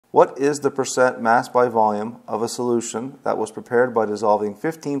What is the percent mass by volume of a solution that was prepared by dissolving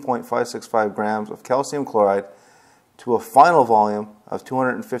 15.565 grams of calcium chloride to a final volume of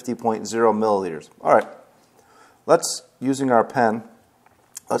 250.0 milliliters? All right, using our pen,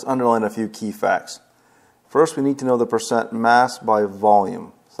 let's underline a few key facts. First, we need to know the percent mass by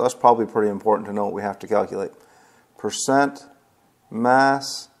volume. So that's probably pretty important to know what we have to calculate. Percent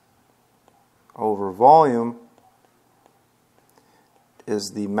mass over volume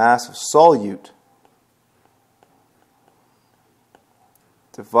is the mass of solute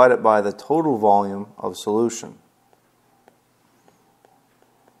divided by the total volume of solution.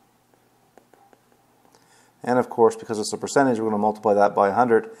 And of course, because it's a percentage, we're going to multiply that by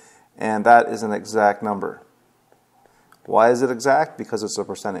 100, and that is an exact number. Why is it exact? Because it's a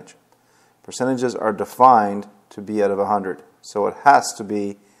percentage. Percentages are defined to be out of 100, so it has to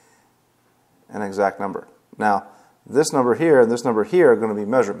be an exact number. Now, this number here and this number here are going to be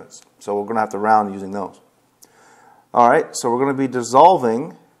measurements, so we're going to have to round using those. All right, so we're going to be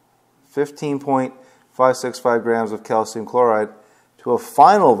dissolving 15.565 grams of calcium chloride to a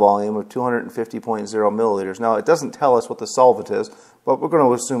final volume of 250.0 milliliters. Now, it doesn't tell us what the solvent is, but we're going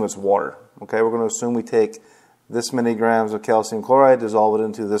to assume it's water. Okay, we're going to assume we take this many grams of calcium chloride, dissolve it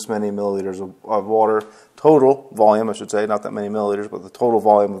into this many milliliters of water. Total volume, I should say, not that many milliliters, but the total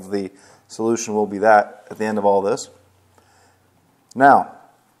volume of the solution will be that at the end of all this. Now,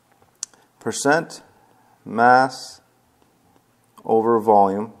 percent mass over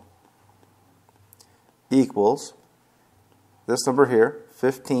volume equals this number here,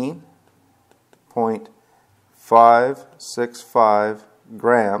 15.565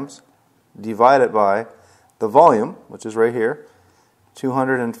 grams divided by the volume, which is right here,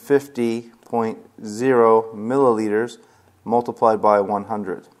 250.0 milliliters multiplied by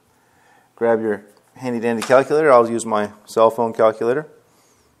 100. Grab your handy-dandy calculator. I'll use my cell phone calculator.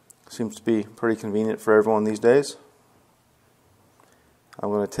 Seems to be pretty convenient for everyone these days. I'm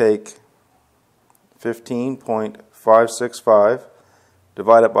going to take 15.565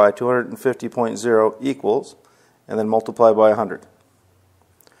 divided by 250.0 equals, and then multiply by 100.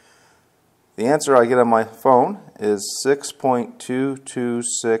 The answer I get on my phone is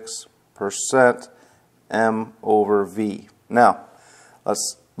 6.226% M over V. Now,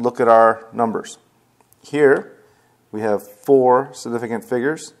 let's look at our numbers. Here we have 4 significant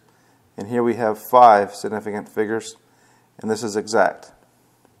figures, and here we have 5 significant figures, and this is exact.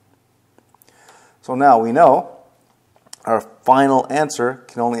 So now we know our final answer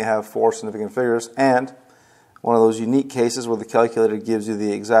can only have 4 significant figures, and one of those unique cases where the calculator gives you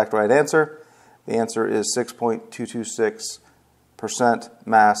the exact right answer, the answer is 6.226%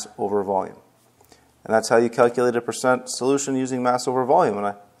 mass over volume. And that's how you calculate a percent solution using mass over volume.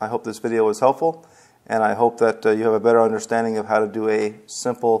 And I hope this video was helpful, and I hope that you have a better understanding of how to do a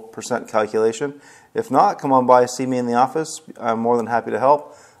simple percent calculation. If not, come on by, see me in the office. I'm more than happy to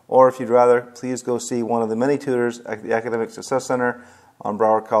help. Or if you'd rather, please go see one of the many tutors at the Academic Success Center on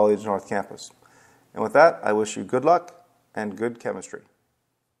Broward College North Campus. And with that, I wish you good luck and good chemistry.